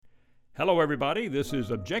Hello, everybody. This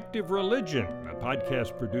is Objective Religion, a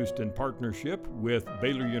podcast produced in partnership with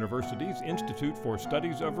Baylor University's Institute for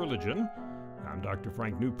Studies of Religion. I'm Dr.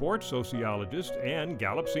 Frank Newport, sociologist and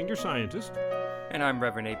Gallup senior scientist. And I'm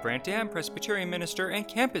Reverend Nate Brantingham, Presbyterian minister and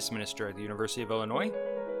campus minister at the University of Illinois.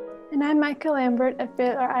 And I'm Micah Lambert, a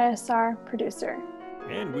Baylor ISR producer.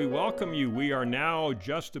 And we welcome you. We are now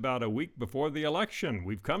just about a week before the election.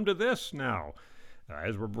 We've come to this now.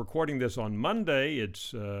 As we're recording this on Monday,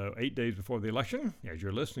 it's 8 days before the election. As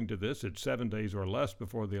you're listening to this, it's 7 days or less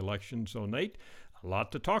before the election. So, Nate, a lot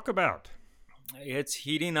to talk about. It's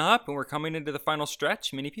heating up, and we're coming into the final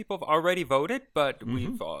stretch. Many people have already voted, but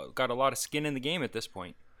we've got a lot of skin in the game at this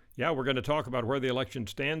point. Yeah, we're going to talk about where the election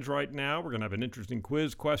stands right now. We're going to have an interesting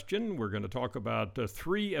quiz question. We're going to talk about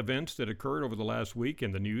three events that occurred over the last week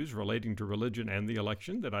in the news relating to religion and the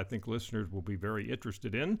election that I think listeners will be very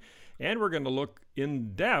interested in. And we're going to look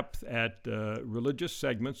in depth at religious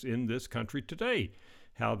segments in this country today,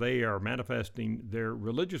 how they are manifesting their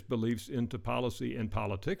religious beliefs into policy and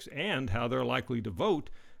politics, and how they're likely to vote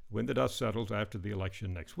when the dust settles after the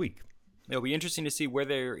election next week. It'll be interesting to see where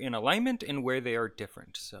they're in alignment and where they are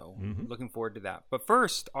different. So looking forward to that. But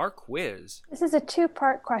first, our quiz. This is a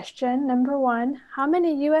two-part question. Number one, how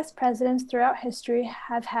many U.S. presidents throughout history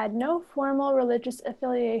have had no formal religious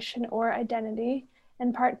affiliation or identity?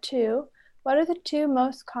 And part two, what are the two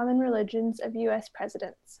most common religions of U.S.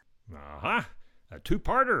 presidents? A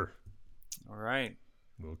two-parter. All right.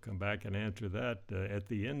 We'll come back and answer that at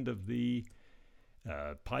the end of the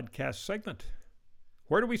podcast segment.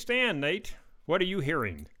 Where do we stand, Nate? What are you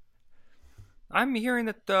hearing? I'm hearing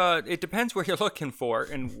that it depends where you're looking for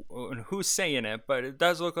and who's saying it, but it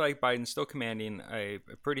does look like Biden's still commanding a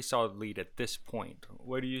pretty solid lead at this point.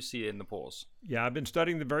 What do you see in the polls? Yeah, I've been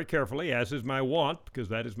studying them very carefully, as is my wont, because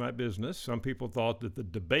that is my business. Some people thought that the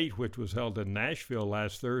debate, which was held in Nashville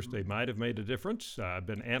last Thursday, might have made a difference. I've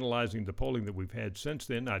been analyzing the polling that we've had since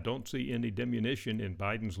then. I don't see any diminution in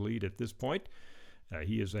Biden's lead at this point.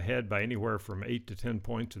 He is ahead by anywhere from 8 to 10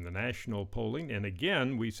 points in the national polling. And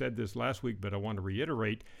again, we said this last week, but I want to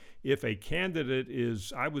reiterate, if a candidate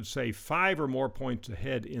is, I would say, 5 or more points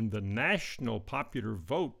ahead in the national popular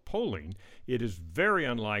vote polling, it is very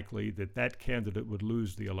unlikely that that candidate would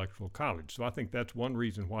lose the Electoral College. So I think that's one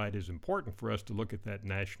reason why it is important for us to look at that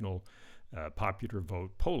national popular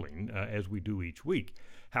vote polling as we do each week.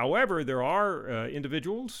 However, there are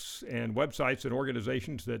individuals and websites and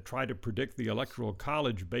organizations that try to predict the Electoral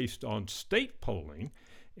College based on state polling.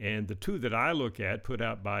 And the two that I look at, put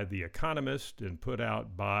out by The Economist and put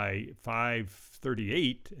out by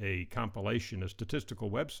 538, a compilation, a statistical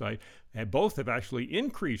website, and both have actually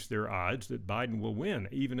increased their odds that Biden will win,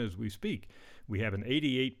 even as we speak. We have an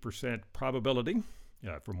 88% probability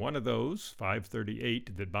from one of those,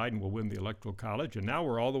 538, that Biden will win the Electoral College. And now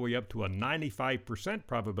we're all the way up to a 95%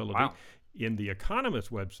 probability in The Economist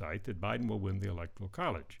website that Biden will win the Electoral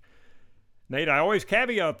College. Nate, I always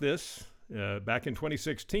caveat this. Back in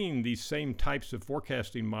 2016, these same types of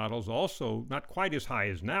forecasting models, also not quite as high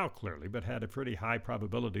as now, clearly, but had a pretty high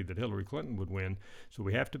probability that Hillary Clinton would win. So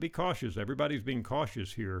we have to be cautious. Everybody's being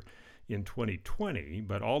cautious here in 2020,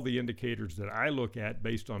 but all the indicators that I look at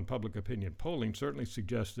based on public opinion polling certainly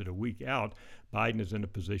suggest that a week out, Biden is in a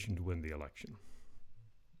position to win the election.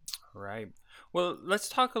 All right. Well, let's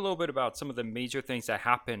talk a little bit about some of the major things that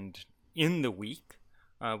happened in the week.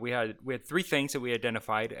 We had three things that we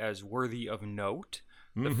identified as worthy of note.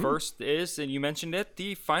 The first is, and you mentioned it,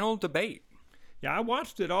 the final debate. Yeah, I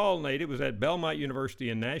watched it all, Nate. It was at Belmont University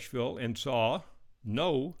in Nashville and saw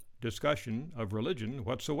no discussion of religion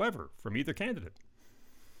whatsoever from either candidate.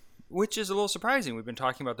 Which is a little surprising. We've been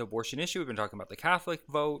talking about the abortion issue. We've been talking about the Catholic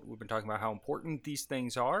vote. We've been talking about how important these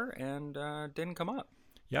things are, and didn't come up.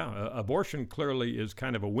 Yeah, abortion clearly is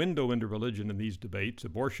kind of a window into religion in these debates.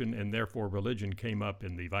 Abortion and therefore religion came up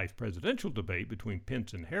in the vice presidential debate between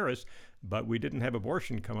Pence and Harris, but we didn't have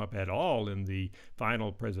abortion come up at all in the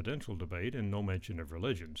final presidential debate, and no mention of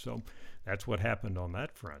religion. So that's what happened on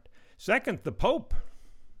that front. Second, the Pope.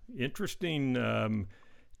 Interesting.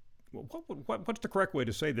 What's the correct way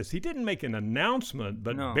to say this? He didn't make an announcement,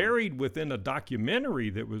 but buried within a documentary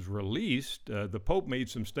that was released, the Pope made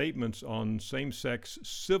some statements on same-sex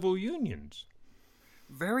civil unions.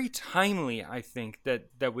 Very timely, I think,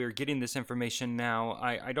 that we're getting this information now.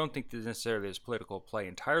 I don't think there's necessarily this political play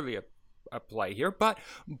entirely a play here, but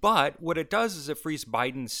what it does is it frees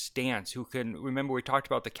Biden's stance. Who can remember we talked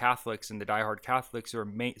about the Catholics and the diehard Catholics. There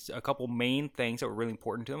are a couple main things that were really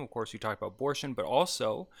important to them. Of course, we talked about abortion, but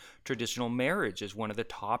also traditional marriage is one of the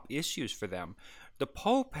top issues for them. The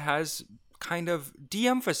Pope has kind of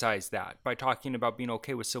de-emphasized that by talking about being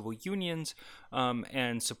okay with civil unions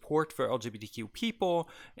and support for LGBTQ people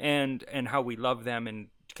and how we love them, and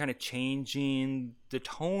kind of changing the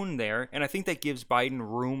tone there. And I think that gives Biden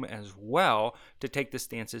room as well to take the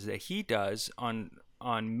stances that he does on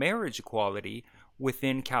marriage equality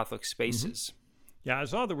within Catholic spaces. Yeah, I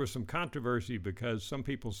saw there was some controversy because some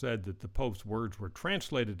people said that the Pope's words were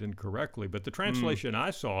translated incorrectly, but the translation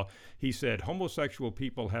I saw, he said, homosexual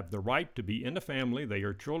people have the right to be in a family. They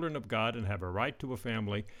are children of God and have a right to a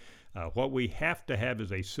family. What we have to have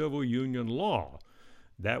is a civil union law.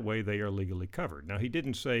 That way they are legally covered. Now, he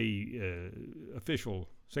didn't say official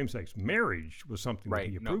same-sex marriage was something that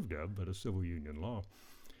he approved of, but a civil union law.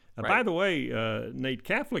 By the way, Nate,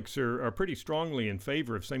 Catholics are pretty strongly in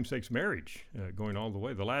favor of same-sex marriage, going all the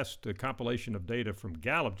way. The last compilation of data from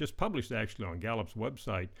Gallup, just published actually on Gallup's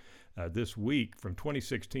website this week, from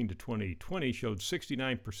 2016 to 2020, showed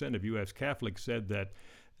 69% of U.S. Catholics said that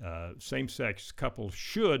same-sex couples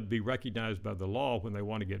should be recognized by the law when they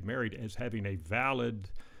want to get married as having a valid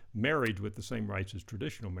marriage with the same rights as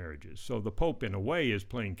traditional marriages. So the Pope, in a way, is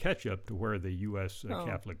playing catch-up to where the U.S.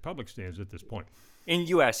 Catholic public stands at this point. In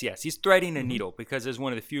U.S., yes. He's threading a needle because it's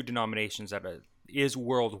one of the few denominations that is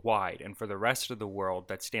worldwide. And for the rest of the world,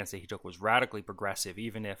 that stance that he took was radically progressive,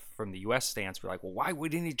 even if from the U.S. stance, we're like, well, why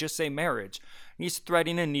wouldn't he just say marriage? And he's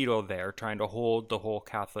threading a needle there, trying to hold the whole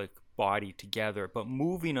Catholic body together, but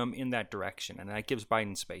moving them in that direction. And that gives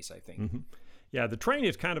Biden space, I think. Yeah, the train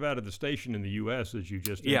is kind of out of the station in the U.S., as you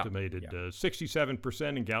just intimated.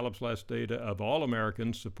 67% in Gallup's last data of all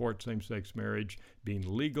Americans support same-sex marriage being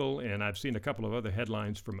legal, and I've seen a couple of other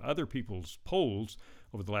headlines from other people's polls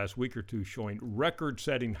over the last week or two showing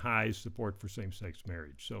record-setting high support for same-sex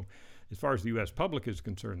marriage. So as far as the U.S. public is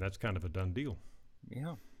concerned, that's kind of a done deal.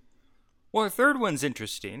 Yeah. Well, the third one's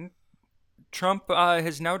interesting. Trump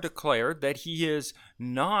has now declared that he is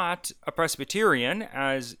not a Presbyterian,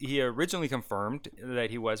 as he originally confirmed that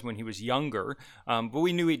he was when he was younger. But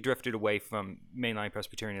we knew he drifted away from mainline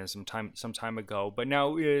Presbyterianism some time ago. But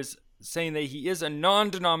now is saying that he is a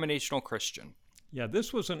non-denominational Christian. Yeah,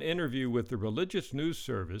 this was an interview with the Religious News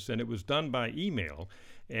Service, and it was done by email.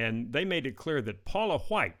 And they made it clear that Paula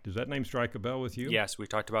White, does that name strike a bell with you? Yes, we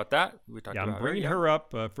talked about that. I'm bringing her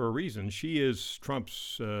up for a reason. She is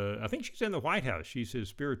Trump's, I think she's in the White House. She's his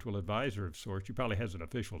spiritual advisor of sorts. She probably has an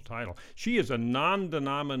official title. She is a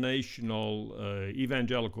non-denominational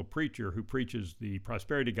evangelical preacher who preaches the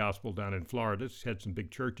prosperity gospel down in Florida. She's had some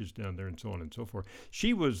big churches down there and so on and so forth.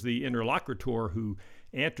 She was the interlocutor who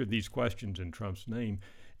answered these questions in Trump's name.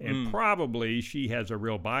 And probably she has a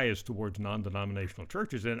real bias towards non-denominational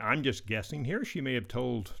churches. And I'm just guessing here. She may have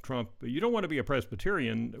told Trump, you don't want to be a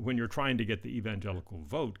Presbyterian when you're trying to get the evangelical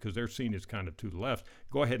vote because they're seen as kind of to the left.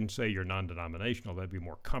 Go ahead and say you're non-denominational. That'd be a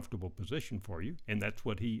more comfortable position for you. And that's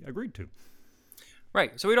what he agreed to.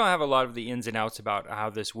 Right. So we don't have a lot of the ins and outs about how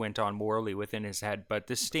this went on morally within his head. But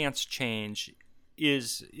this stance change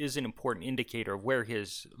is an important indicator of where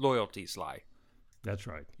his loyalties lie. That's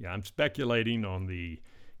right. Yeah, I'm speculating on the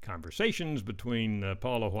conversations between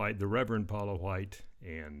Paula White, the Reverend Paula White,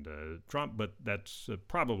 and Trump, but that's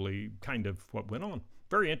probably kind of what went on.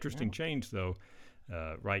 Very interesting change, though,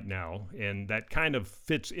 right now, and that kind of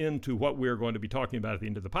fits into what we're going to be talking about at the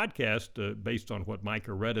end of the podcast based on what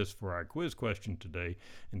Micah read us for our quiz question today,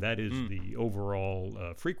 and that is the overall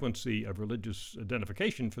frequency of religious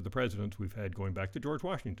identification for the presidents we've had going back to George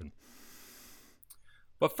Washington.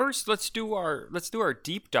 But first, let's do our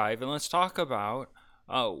deep dive, and let's talk about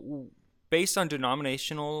based on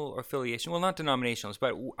denominational affiliation, well, not denominationals,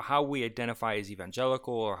 but how we identify as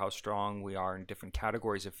evangelical or how strong we are in different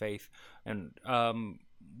categories of faith, and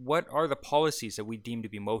what are the policies that we deem to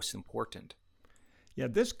be most important? Yeah,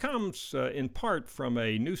 this comes in part from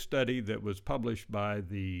a new study that was published by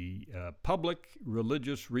the Public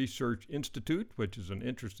Religious Research Institute, which is an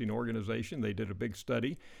interesting organization. They did a big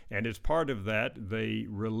study, and as part of that, they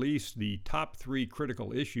released the top 3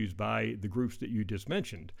 critical issues by the groups that you just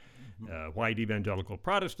mentioned. White evangelical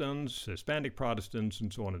Protestants, Hispanic Protestants,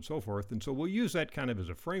 and so on and so forth. And so we'll use that kind of as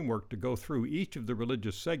a framework to go through each of the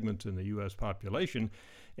religious segments in the U.S. population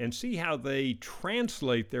and see how they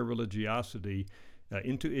translate their religiosity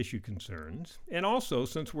into issue concerns. And also,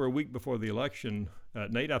 since we're a week before the election,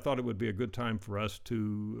 Nate, I thought it would be a good time for us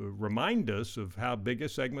to remind us of how big a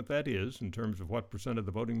segment that is in terms of what percent of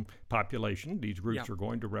the voting population these groups are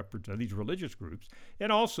going to represent, these religious groups.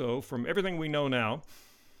 And also, from everything we know now,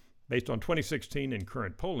 based on 2016 and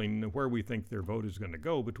current polling, where we think their vote is going to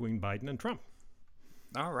go between Biden and Trump.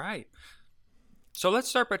 All right. So let's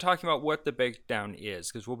start by talking about what the breakdown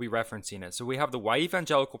is, because we'll be referencing it. So we have the white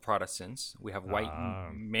evangelical Protestants, we have white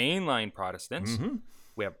mainline Protestants,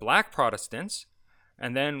 we have black Protestants,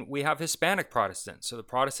 and then we have Hispanic Protestants. So the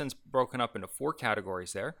Protestants broken up into 4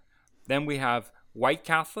 categories there. Then we have white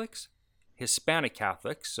Catholics, Hispanic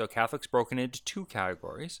Catholics, so Catholics broken into 2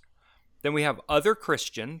 categories. Then we have other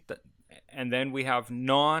Christian, and then we have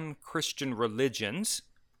non-Christian religions,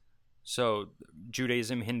 so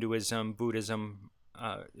Judaism, Hinduism, Buddhism,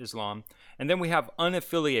 Islam. And then we have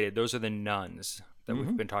unaffiliated. Those are the nuns that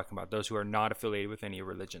we've been talking about, those who are not affiliated with any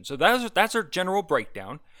religion. So that's our general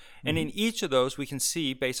breakdown. And in each of those, we can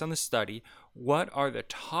see, based on the study, what are the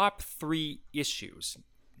top 3 issues.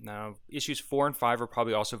 Now, issues 4 and 5 are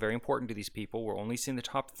probably also very important to these people. We're only seeing the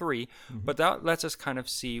top 3, but that lets us kind of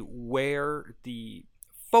see where the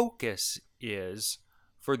focus is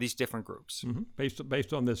for these different groups.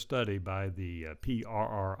 Based on this study by the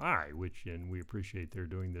PRRI, and we appreciate they're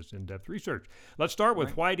doing this in-depth research. Let's start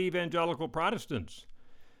with white evangelical Protestants.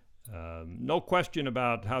 No question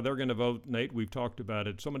about how they're going to vote, Nate. We've talked about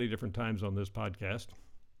it so many different times on this podcast.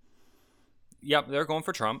 Yep, they're going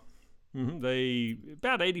for Trump. They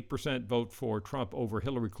about 80% vote for Trump over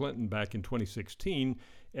Hillary Clinton back in 2016.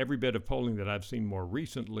 Every bit of polling that I've seen more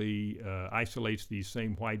recently isolates these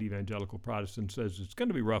same white evangelical Protestants, says it's going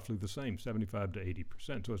to be roughly the same, 75 to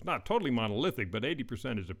 80%. So it's not totally monolithic, but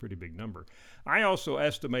 80% is a pretty big number. I also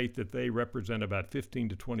estimate that they represent about 15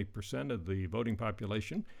 to 20% of the voting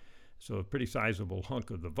population. So a pretty sizable hunk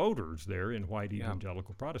of the voters there in white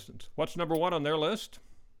evangelical Protestants. What's number 1 on their list?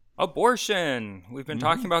 Abortion. We've been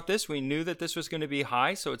talking about this. We knew that this was going to be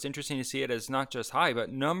high, so it's interesting to see it as not just high,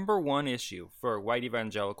 but number 1 issue for white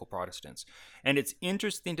evangelical Protestants. And it's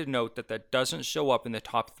interesting to note that that doesn't show up in the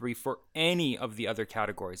top 3 for any of the other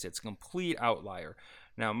categories. It's a complete outlier.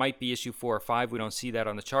 Now, it might be issue 4 or 5. We don't see that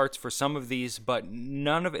on the charts for some of these, but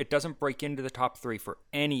none of it doesn't break into the top 3 for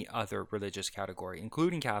any other religious category,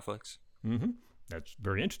 including Catholics. That's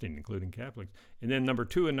very interesting, including Catholics. And then number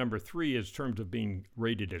 2 and number 3 is terms of being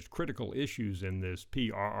rated as critical issues in this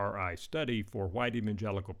PRRI study for white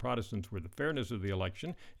evangelical Protestants were the fairness of the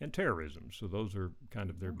election and terrorism. So those are kind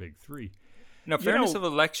of their big 3. Now, fairness of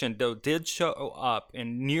election, though, did show up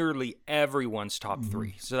in nearly everyone's top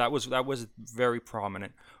 3. So that was very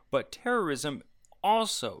prominent. But terrorism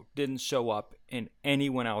also didn't show up in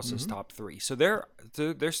anyone else's top 3. So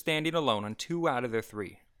they're standing alone on 2 out of their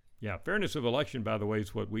 3. Yeah, fairness of election, by the way,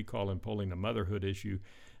 is what we call in polling a motherhood issue.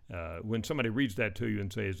 When somebody reads that to you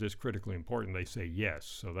and say, is this critically important, they say yes.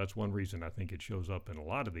 So that's one reason I think it shows up in a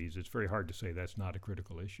lot of these. It's very hard to say that's not a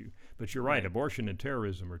critical issue. But you're right, abortion and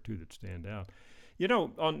terrorism are 2 that stand out. You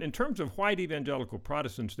know, in terms of white evangelical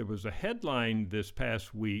Protestants, there was a headline this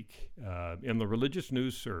past week in the Religious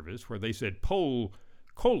News Service where they said,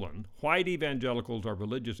 white evangelicals are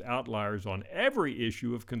religious outliers on every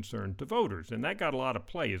issue of concern to voters. And that got a lot of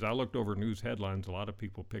play. As I looked over news headlines, a lot of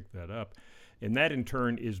people picked that up. And that, in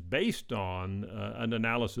turn, is based on an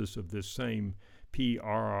analysis of this same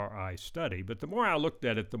PRRI study. But the more I looked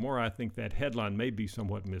at it, the more I think that headline may be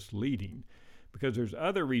somewhat misleading, because there's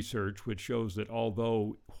other research which shows that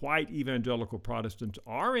although white evangelical Protestants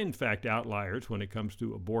are, in fact, outliers when it comes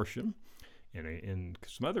to abortion, and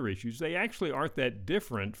some other issues, they actually aren't that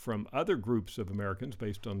different from other groups of Americans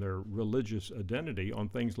based on their religious identity on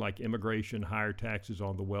things like immigration, higher taxes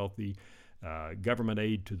on the wealthy, government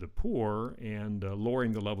aid to the poor, and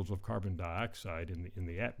lowering the levels of carbon dioxide in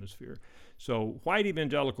the atmosphere. So white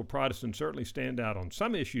evangelical Protestants certainly stand out on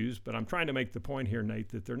some issues, but I'm trying to make the point here, Nate,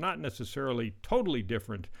 that they're not necessarily totally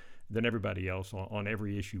different than everybody else on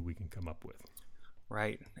every issue we can come up with.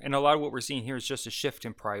 Right. And a lot of what we're seeing here is just a shift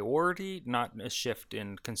in priority, not a shift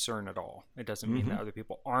in concern at all. It doesn't mean that other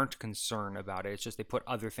people aren't concerned about it. It's just they put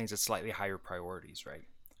other things at slightly higher priorities, right?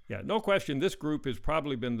 Yeah, no question. This group has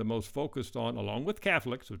probably been the most focused on, along with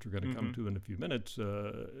Catholics, which we're going to come to in a few minutes,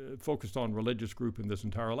 focused on religious group in this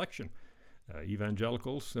entire election.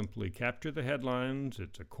 Evangelicals simply capture the headlines.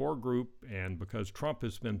 It's a core group, and because Trump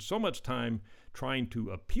has spent so much time trying to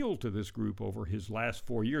appeal to this group over his last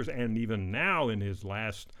 4 years, and even now in his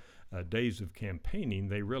last days of campaigning,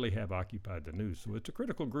 they really have occupied the news. So it's a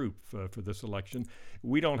critical group for this election.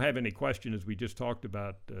 We don't have any question, as we just talked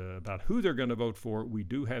about who they're going to vote for. We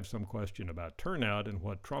do have some question about turnout and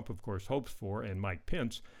what Trump, of course, hopes for, and Mike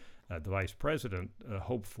Pence, the vice president,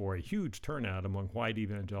 hoped for a huge turnout among white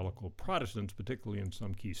evangelical Protestants, particularly in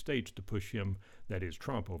some key states, to push him, that is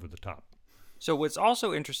Trump, over the top. So what's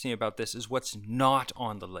also interesting about this is what's not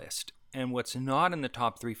on the list. And what's not in the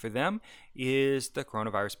top 3 for them is the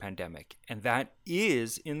coronavirus pandemic. And that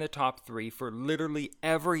is in the top 3 for literally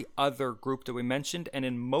every other group that we mentioned. And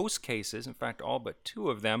in most cases, in fact, all but 2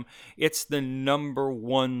 of them, it's the number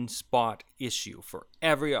 1 spot issue for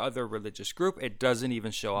every other religious group. It doesn't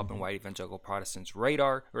even show up in white evangelical Protestants'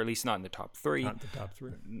 radar, or at least not in the top 3. Not the top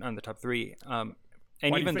 3. Not in the top 3. And Why do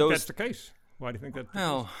you even think those, that's the case? Why do you think that's the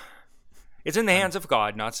case? It's in the hands of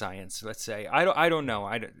God, not science. Let's say I don't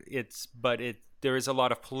know. There is a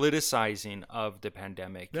lot of politicizing of the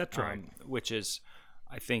pandemic. That's right. Which is,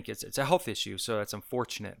 I think it's a health issue, so that's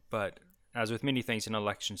unfortunate. But as with many things in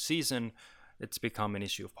election season, it's become an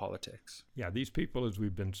issue of politics. Yeah, these people, as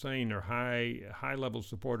we've been saying, are high level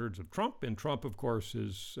supporters of Trump, and Trump, of course,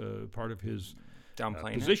 is part of his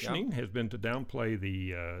positioning has been to downplay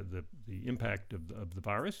the impact of the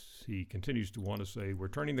virus. He continues to want to say we're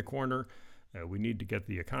turning the corner. We need to get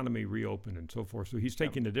the economy reopened and so forth. So he's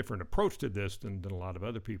taking a different approach to this than a lot of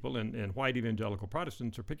other people. And white evangelical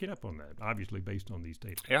Protestants are picking up on that, obviously based on these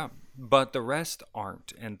data. Yeah, but the rest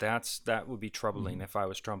aren't. And that would be troubling if I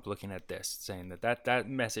was Trump looking at this, saying that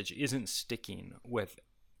message isn't sticking with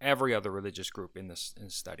every other religious group in this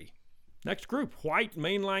study. Next group, white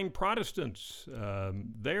mainline Protestants.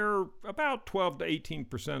 They're about 12 to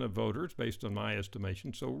 18% of voters, based on my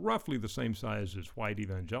estimation, so roughly the same size as white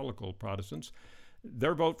evangelical Protestants.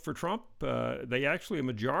 Their vote for Trump, a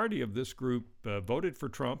majority of this group voted for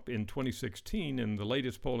Trump in 2016, and the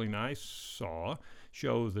latest polling I saw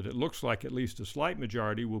shows that it looks like at least a slight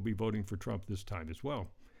majority will be voting for Trump this time as well.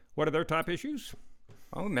 What are their top issues?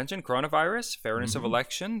 Well, we mentioned coronavirus, fairness of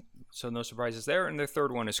election, so no surprises there. And the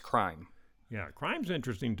third one is crime. Yeah, crime's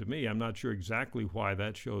interesting to me. I'm not sure exactly why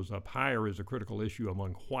that shows up higher as a critical issue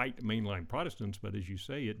among white mainline Protestants, but as you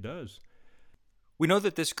say, it does. We know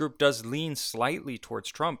that this group does lean slightly towards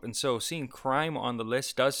Trump, and so seeing crime on the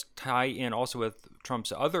list does tie in also with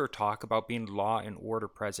Trump's other talk about being law and order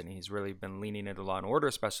president. He's really been leaning into law and order,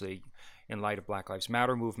 especially in light of Black Lives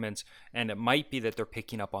Matter movements, and it might be that they're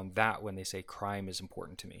picking up on that when they say crime is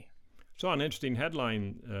important to me. Saw an interesting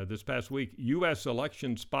headline this past week. U.S.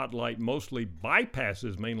 election spotlight mostly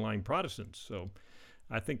bypasses mainline Protestants. So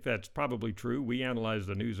I think that's probably true. We analyze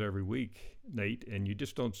the news every week, Nate, and you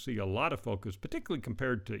just don't see a lot of focus, particularly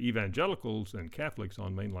compared to evangelicals and Catholics,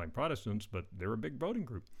 on mainline Protestants, but they're a big voting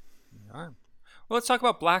group. They are. Well, let's talk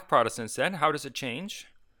about Black Protestants then. How does it change?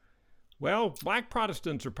 Well, Black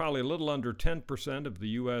Protestants are probably a little under 10% of the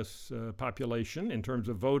U.S. Population in terms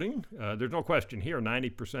of voting. There's no question here,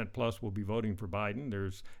 90% plus will be voting for Biden.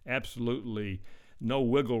 There's absolutely no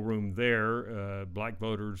wiggle room there. Black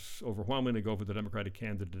voters overwhelmingly go for the Democratic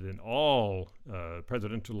candidate in all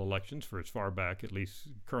presidential elections for as far back, at least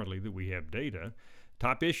currently, that we have data.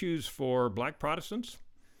 Top issues for Black Protestants?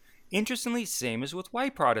 Interestingly, same as with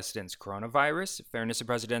white Protestants. Coronavirus, fairness of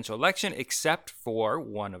presidential election, except for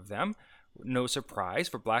one of them. No surprise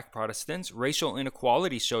for Black Protestants, racial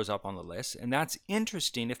inequality shows up on the list, and that's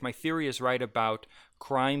interesting. If my theory is right about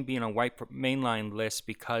crime being on white mainline list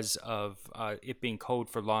because of it being code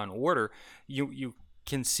for law and order, you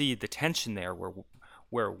can see the tension there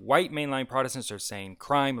where white mainline Protestants are saying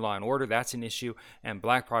crime, law and order, that's an issue, and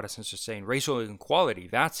Black Protestants are saying racial inequality,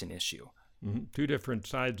 that's an issue. Mm-hmm. Two different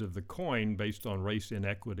sides of the coin based on race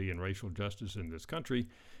inequity and racial justice in this country.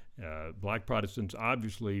 Black Protestants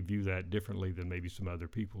obviously view that differently than maybe some other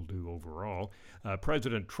people do overall.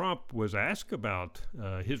 President Trump was asked about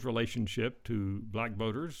his relationship to black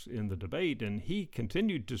voters in the debate, and he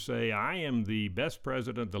continued to say, I am the best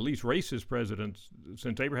president, the least racist president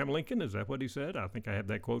since Abraham Lincoln. Is that what he said? I think I have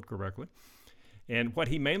that quote correctly. And what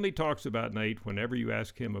he mainly talks about, Nate, whenever you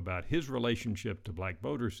ask him about his relationship to black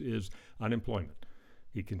voters, is unemployment.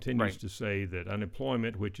 He continues to say that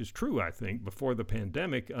unemployment, which is true, I think, before the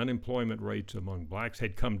pandemic, unemployment rates among blacks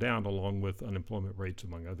had come down along with unemployment rates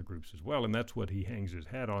among other groups as well, and that's what he hangs his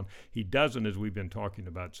hat on. He doesn't, as we've been talking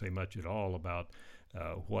about, say much at all about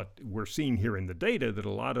what we're seeing here in the data that a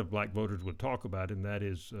lot of black voters would talk about, and that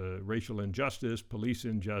is racial injustice, police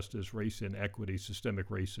injustice, race inequity, systemic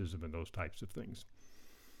racism, and those types of things.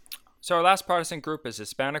 So our last Protestant group is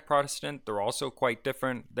Hispanic Protestant. They're also quite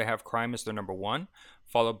different. They have crime as their number one,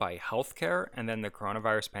 followed by healthcare, and then the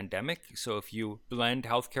coronavirus pandemic. So if you blend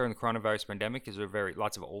healthcare and the coronavirus pandemic, is there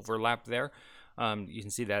lots of overlap there. You can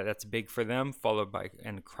see that that's big for them, followed by,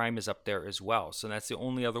 and crime is up there as well. So that's the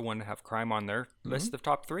only other one to have crime on their list of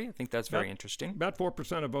top three. I think that's very interesting. About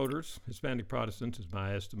 4% of voters, Hispanic Protestants is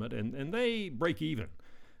my estimate, and they break even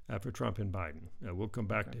for Trump and Biden. We'll come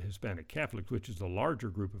back to Hispanic Catholics, which is the larger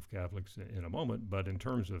group of Catholics in a moment. But in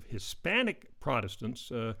terms of Hispanic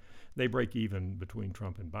Protestants, they break even between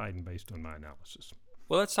Trump and Biden based on my analysis.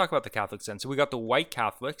 Well, let's talk about the Catholics then. So we got the white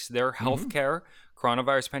Catholics, their healthcare,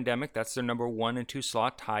 coronavirus pandemic. That's their number 1 and 2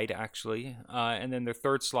 slot, tied actually. And then their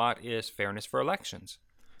third slot is fairness for elections.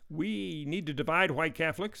 We need to divide white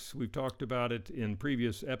Catholics. We've talked about it in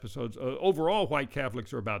previous episodes. Overall, white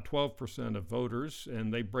Catholics are about 12% of voters,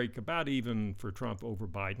 and they break about even for Trump over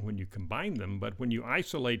Biden when you combine them. But when you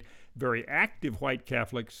isolate very active white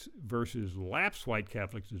Catholics versus lapsed white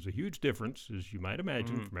Catholics, there's a huge difference, as you might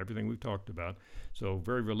imagine, from everything we've talked about. So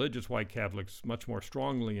very religious white Catholics much more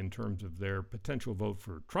strongly in terms of their potential vote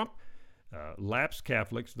for Trump. Lapsed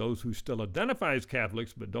Catholics, those who still identify as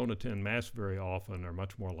Catholics but don't attend Mass very often, are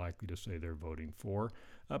much more likely to say they're voting for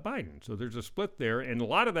Biden. So there's a split there, and a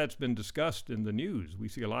lot of that's been discussed in the news. We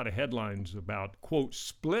see a lot of headlines about, quote,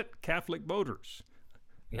 split Catholic voters.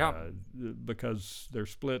 Because they're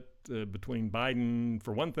split between Biden,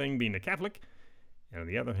 for one thing, being a Catholic, and on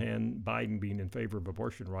the other hand, Biden being in favor of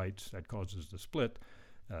abortion rights. That causes the split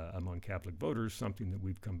among Catholic voters, something that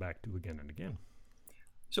we've come back to again and again.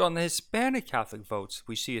 So on the Hispanic Catholic votes,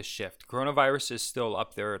 we see a shift. Coronavirus is still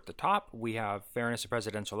up there at the top. We have fairness of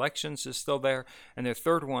presidential elections is still there. And their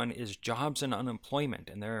third one is jobs and unemployment.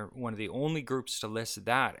 And they're one of the only groups to list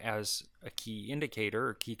that as a key indicator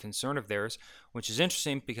or key concern of theirs, which is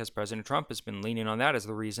interesting because President Trump has been leaning on that as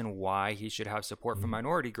the reason why he should have support from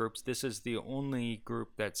minority groups. This is the only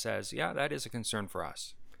group that says, yeah, that is a concern for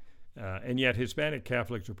us. And yet Hispanic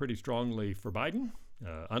Catholics are pretty strongly for Biden.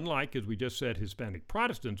 Unlike, as we just said, Hispanic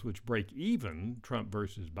Protestants, which break even, Trump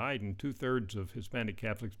versus Biden, 2/3 of Hispanic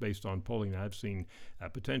Catholics, based on polling I've seen,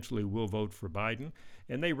 potentially will vote for Biden,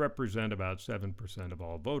 and they represent about 7% of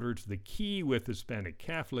all voters. The key with Hispanic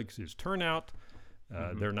Catholics is turnout.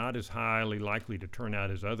 They're not as highly likely to turn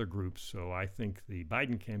out as other groups, so I think the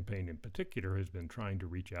Biden campaign in particular has been trying to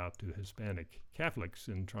reach out to Hispanic Catholics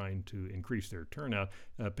and trying to increase their turnout,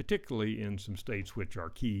 particularly in some states which are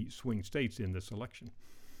key swing states in this election.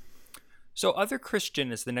 So other Christian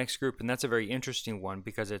is the next group, and that's a very interesting one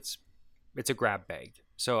because it's a grab bag.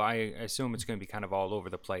 So I assume it's going to be kind of all over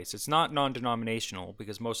the place. It's not non-denominational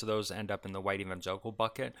because most of those end up in the white evangelical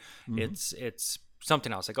bucket. It's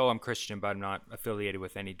something else, like, oh, I'm Christian, but I'm not affiliated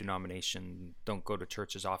with any denomination, don't go to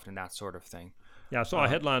church as often, that sort of thing. Yeah, I saw a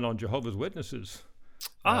headline on Jehovah's Witnesses.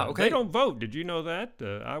 Okay. They don't vote. Did you know that?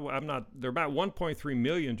 I'm not. There are about 1.3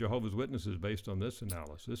 million Jehovah's Witnesses based on this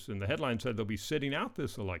analysis, and the headline said they'll be sitting out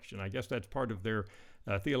this election. I guess that's part of their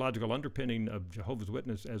theological underpinning of Jehovah's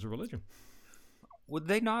Witness as a religion. Would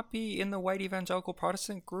they not be in the white evangelical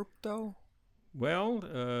Protestant group, though? Well,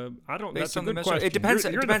 I don't. Based That's a on good the question. It depends.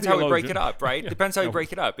 You're It the depends how we break theologian. it up, right? It depends how you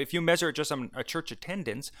break it up. If you measure it just on a church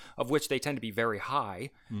attendance, of which they tend to be very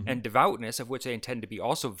high, and devoutness, of which they tend to be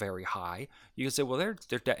also very high, you can say, well,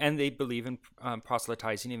 and they believe in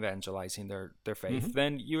proselytizing, evangelizing their faith.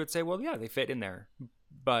 Then you would say, well, yeah, they fit in there.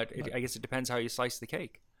 But I guess it depends how you slice the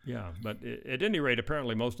cake. Yeah, but at any rate,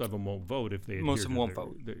 apparently most of them won't vote if they adhere Most of to them won't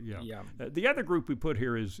their- vote. Yeah. The other group we put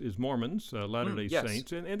here is Mormons, Latter-day yes.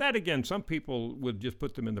 Saints, and that again, some people would just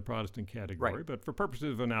put them in the Protestant category, Right. but for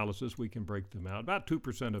purposes of analysis, we can break them out. About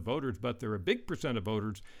 2% of voters, but they're a big percent of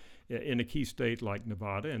voters in a key state like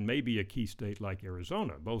Nevada and maybe a key state like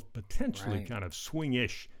Arizona, both potentially Right. kind of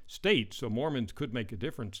swing-ish states. So Mormons could make a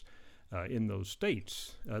difference in those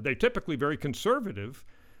states. They're typically very conservative.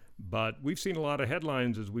 But we've seen a lot of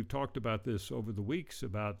headlines as we've talked about this over the weeks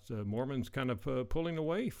about Mormons kind of pulling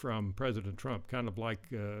away from President Trump, kind of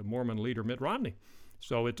like Mormon leader Mitt Romney.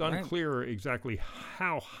 So it's unclear exactly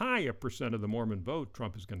how high a percent of the Mormon vote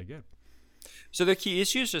Trump is going to get. So the key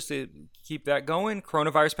issues, just to keep that going,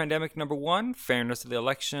 coronavirus pandemic, number 1, fairness of the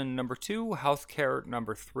election, number 2, healthcare,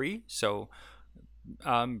 number 3. So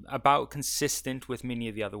about consistent with many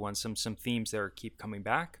of the other ones, some themes there keep coming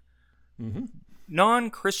back.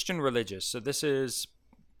 Non-Christian religious. So this is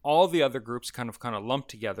all the other groups kind of lumped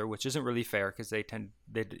together, which isn't really fair because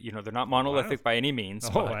they're not monolithic by any means.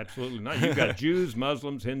 Oh, absolutely not. You've got Jews,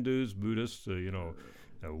 Muslims, Hindus, Buddhists, a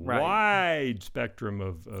wide spectrum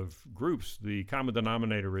of groups. The common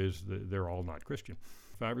denominator is that they're all not Christian.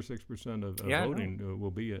 5 or 6% of voting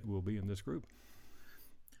will be in this group.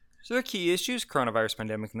 So the key issues: coronavirus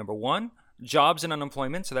pandemic, number 1, jobs and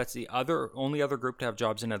unemployment. So that's the only other group to have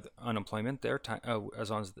jobs and unemployment there,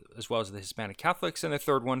 as well as the Hispanic Catholics. And the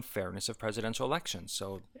third one, fairness of presidential elections.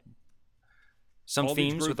 So some all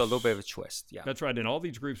themes with a little bit of a twist. Yeah, that's right. And all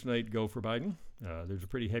these groups, Nate, go for Biden. There's a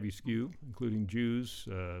pretty heavy skew, including Jews,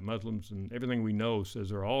 Muslims, and everything we know says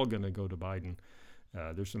they're all going to go to Biden.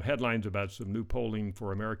 There's some headlines about some new polling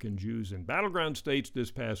for American Jews in battleground states this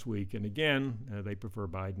past week. And again, they prefer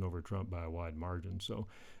Biden over Trump by a wide margin. So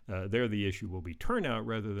there the issue will be turnout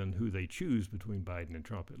rather than who they choose between Biden and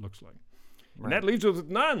Trump, it looks like. And that leaves us with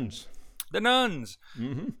nuns. The nuns.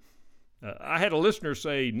 Mm-hmm. I had a listener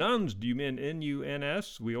say, nuns, do you mean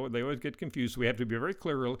N-U-N-S? They always get confused, so we have to be very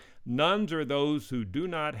clear. Nuns are those who do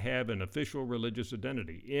not have an official religious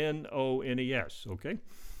identity. N-O-N-E-S, okay?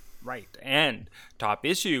 Right. And top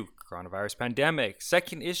issue, coronavirus pandemic.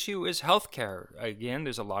 Second issue is healthcare. Again,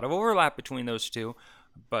 there's a lot of overlap between those two,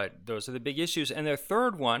 but those are the big issues. And their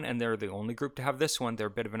third one, and they're the only group to have this one, they're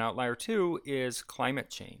a bit of an outlier too, is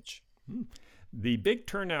climate change. The big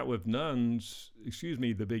turnout with nuns,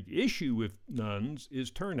 the big issue with nuns is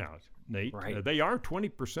turnout, Nate. Right. They are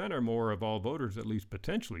 20% or more of all voters, at least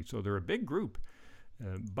potentially, so they're a big group.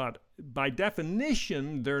 But by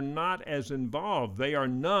definition, they're not as involved. They are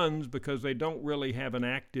nuns because they don't really have an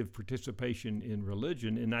active participation in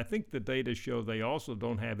religion. And I think the data show they also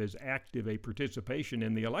don't have as active a participation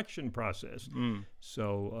in the election process.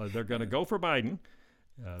 So they're going to go for Biden.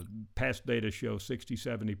 Past data show 60,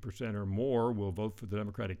 70% or more will vote for the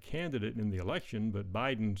Democratic candidate in the election, but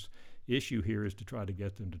Biden's issue here is to try to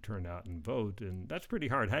get them to turn out and vote, and that's pretty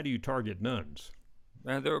hard. How do you target nuns?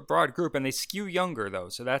 They're a broad group, and they skew younger, though,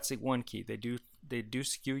 so that's the one key. They do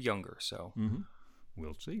skew younger, so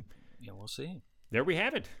we'll see. Yeah, we'll see. There we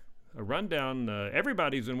have it. A rundown.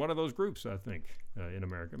 Everybody's in one of those groups, I think, in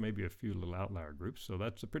America. Maybe a few little outlier groups. So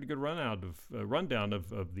that's a pretty good rundown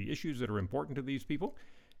of the issues that are important to these people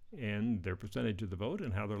and their percentage of the vote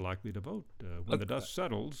and how they're likely to vote. When the dust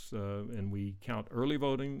settles and we count early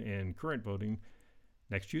voting and current voting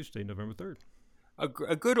next Tuesday, November 3rd.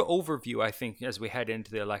 A good overview, I think, as we head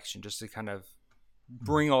into the election, just to kind of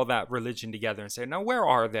bring all that religion together and say, now, where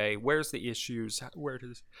are they? Where's the issues? Where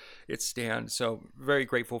does it stand? So very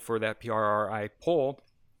grateful for that PRRI poll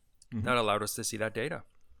that allowed us to see that data.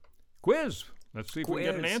 Quiz. Let's see if we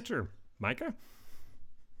get an answer. Micah?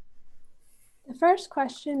 The first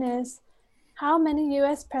question is, how many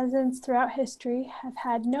U.S. presidents throughout history have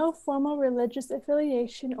had no formal religious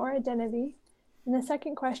affiliation or identity? And the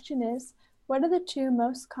second question is, what are the two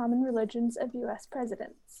most common religions of U.S.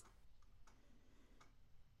 presidents?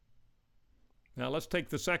 Now, let's take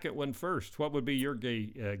the second one first. What would be your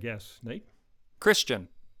guess, Nate? Christian.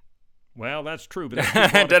 Well, that's true. But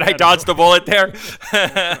did I dodge the bullet there?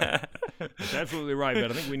 That's absolutely right,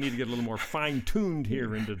 but I think we need to get a little more fine-tuned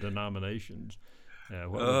here into denominations.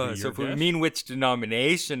 So if we mean which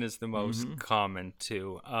denomination is the most common,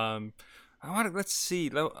 too. Let's see.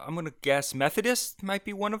 I'm going to guess Methodist might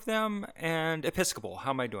be one of them, and Episcopal. How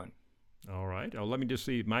am I doing? All right. Let me just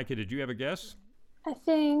see. Micah, did you have a guess? I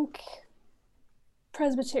think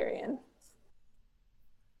Presbyterian.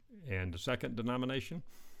 And the second denomination?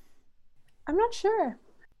 I'm not sure.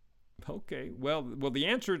 Okay. Well, the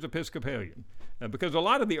answer is Episcopalian. Because a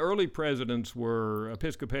lot of the early presidents were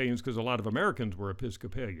Episcopalians because a lot of Americans were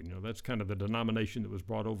Episcopalian. You know, that's kind of the denomination that was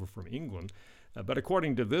brought over from England. But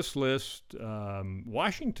according to this list,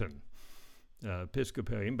 Washington,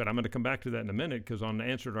 Episcopalian, but I'm going to come back to that in a minute because on the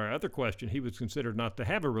answer to our other question, he was considered not to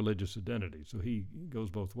have a religious identity. So he goes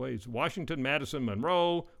both ways. Washington, Madison,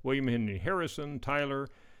 Monroe, William Henry Harrison, Taylor,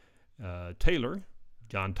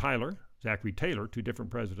 John Tyler, Zachary Taylor, two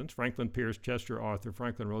different presidents, Franklin Pierce, Chester Arthur,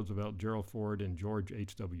 Franklin Roosevelt, Gerald Ford, and George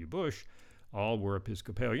H.W. Bush, all were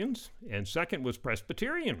Episcopalians. And second was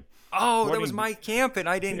Presbyterian. Oh, that was my camp, and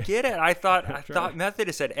I didn't get it. I thought right.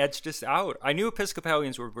 Methodists had edged us out. I knew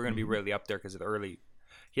Episcopalians were going to be really up there because of the early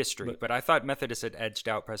history, but I thought Methodists had edged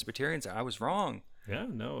out Presbyterians. I was wrong. Yeah,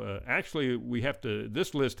 no. Actually, we have to.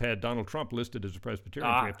 This list had Donald Trump listed as a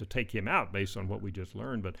Presbyterian. We have to take him out based on what we just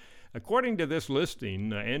learned. But according to this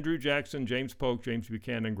listing, Andrew Jackson, James Polk, James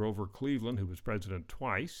Buchanan, Grover Cleveland, who was president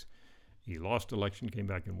twice. He lost election, came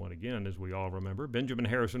back and won again, as we all remember. Benjamin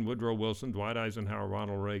Harrison, Woodrow Wilson, Dwight Eisenhower,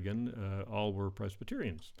 Ronald Reagan, all were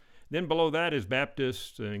Presbyterians. Then below that is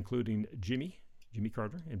Baptists, including Jimmy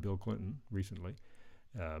Carter, and Bill Clinton recently.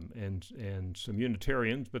 And some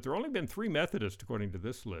Unitarians, but there have only been 3 Methodists according to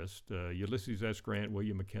this list, Ulysses S. Grant,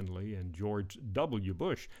 William McKinley, and George W.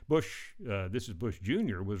 Bush. This is Bush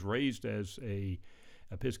Jr., was raised as a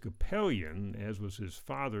Episcopalian, as was his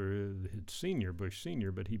father, Bush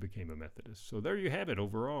Sr., but he became a Methodist. So there you have it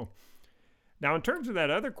overall. Now, in terms of that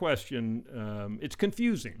other question, it's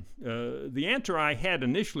confusing. The answer I had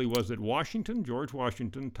initially was that George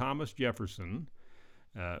Washington, Thomas Jefferson,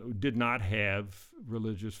 did not have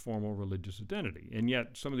formal religious identity. And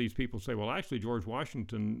yet some of these people say, well, actually, George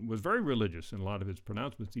Washington was very religious in a lot of his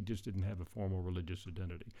pronouncements. He just didn't have a formal religious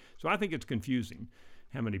identity. So I think it's confusing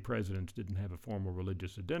how many presidents didn't have a formal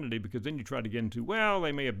religious identity, because then you try to get into, well,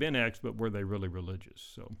 they may have been X, but were they really religious?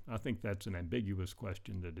 So I think that's an ambiguous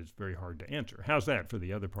question that is very hard to answer. How's that for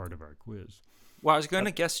the other part of our quiz? Well, I was going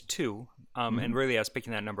to guess 2, and really I was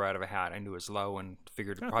picking that number out of a hat. I knew it was low and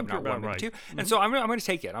figured probably not 1, maybe 2. And so I'm going to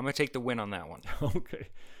take it. I'm going to take the win on that one. Okay.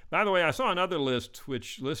 By the way, I saw another list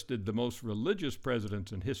which listed the most religious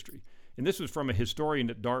presidents in history. And this was from a historian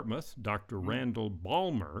at Dartmouth, Dr. Randall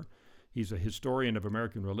Balmer. He's a historian of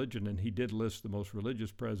American religion, and he did list the most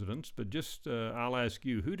religious presidents. But just, I'll ask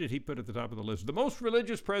you, who did he put at the top of the list? The most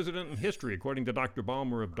religious president in history, according to Dr.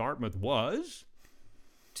 Balmer of Dartmouth, was?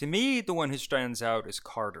 To me, the one who stands out is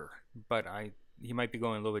Carter, but he might be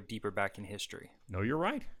going a little bit deeper back in history. No, you're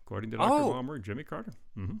right. According to Dr. Balmer, Jimmy Carter,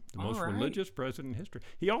 the most religious president in history.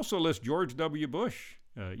 He also lists George W. Bush.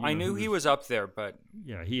 I knew he was up there, but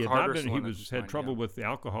yeah, he had Carter's not been. He had trouble with the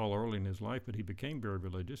alcohol early in his life, but he became very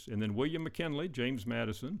religious. And then William McKinley, James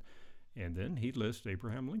Madison, and then he lists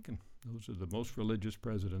Abraham Lincoln. Those are the most religious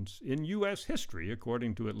presidents in U.S. history,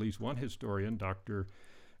 according to at least one historian, Dr.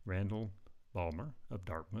 Randall Balmer of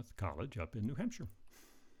Dartmouth College up in New Hampshire.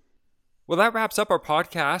 Well, that wraps up our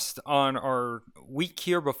podcast on our week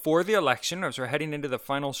here before the election, as we're heading into the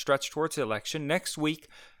final stretch towards the election. Next week,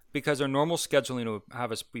 because our normal scheduling will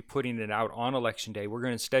have us be putting it out on Election Day, we're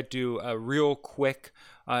going to instead do a real quick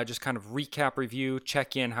just kind of recap review,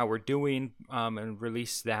 check in how we're doing, and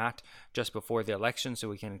release that just before the election so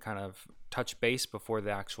we can kind of touch base before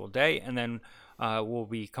the actual day. And then we'll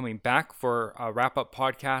be coming back for a wrap-up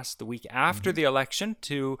podcast the week after the election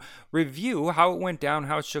to review how it went down,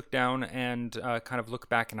 how it shook down, and kind of look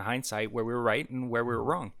back in hindsight where we were right and where we were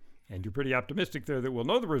wrong. And you're pretty optimistic there that we'll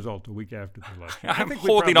know the result a week after the election. I'm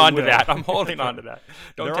holding on to that. I'm holding on to that.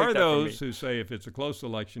 There are those who say if it's a close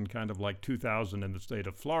election, kind of like 2000 in the state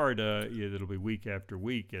of Florida, it'll be week after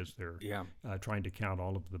week as they're trying to count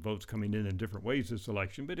all of the votes coming in different ways this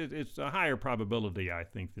election. But it's a higher probability, I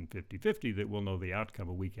think, than 50-50 that we'll know the outcome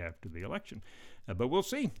a week after the election. But we'll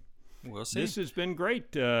see. We'll see. This has been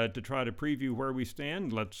great to try to preview where we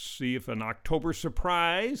stand. Let's see if an October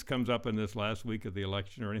surprise comes up in this last week of the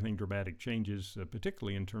election or anything dramatic changes,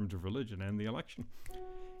 particularly in terms of religion and the election.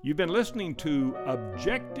 You've been listening to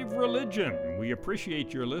Objective Religion. We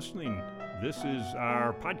appreciate your listening. This is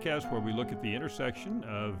our podcast where we look at the intersection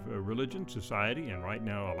of religion, society, and right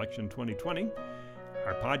now, election 2020.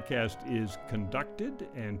 Our podcast is conducted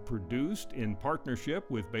and produced in partnership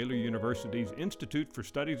with Baylor University's Institute for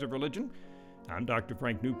Studies of Religion. I'm Dr.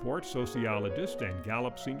 Frank Newport, sociologist and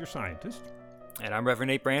Gallup senior scientist. And I'm Reverend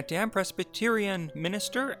Nate Brantingham, Presbyterian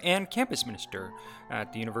minister and campus minister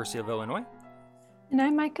at the University of Illinois. And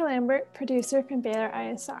I'm Michael Lambert, producer from Baylor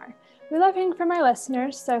ISR. We love hearing from our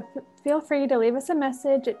listeners, so feel free to leave us a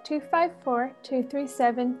message at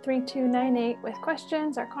 254-237-3298 with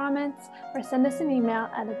questions or comments, or send us an email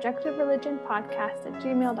at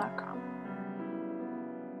objectivereligionpodcast@gmail.com.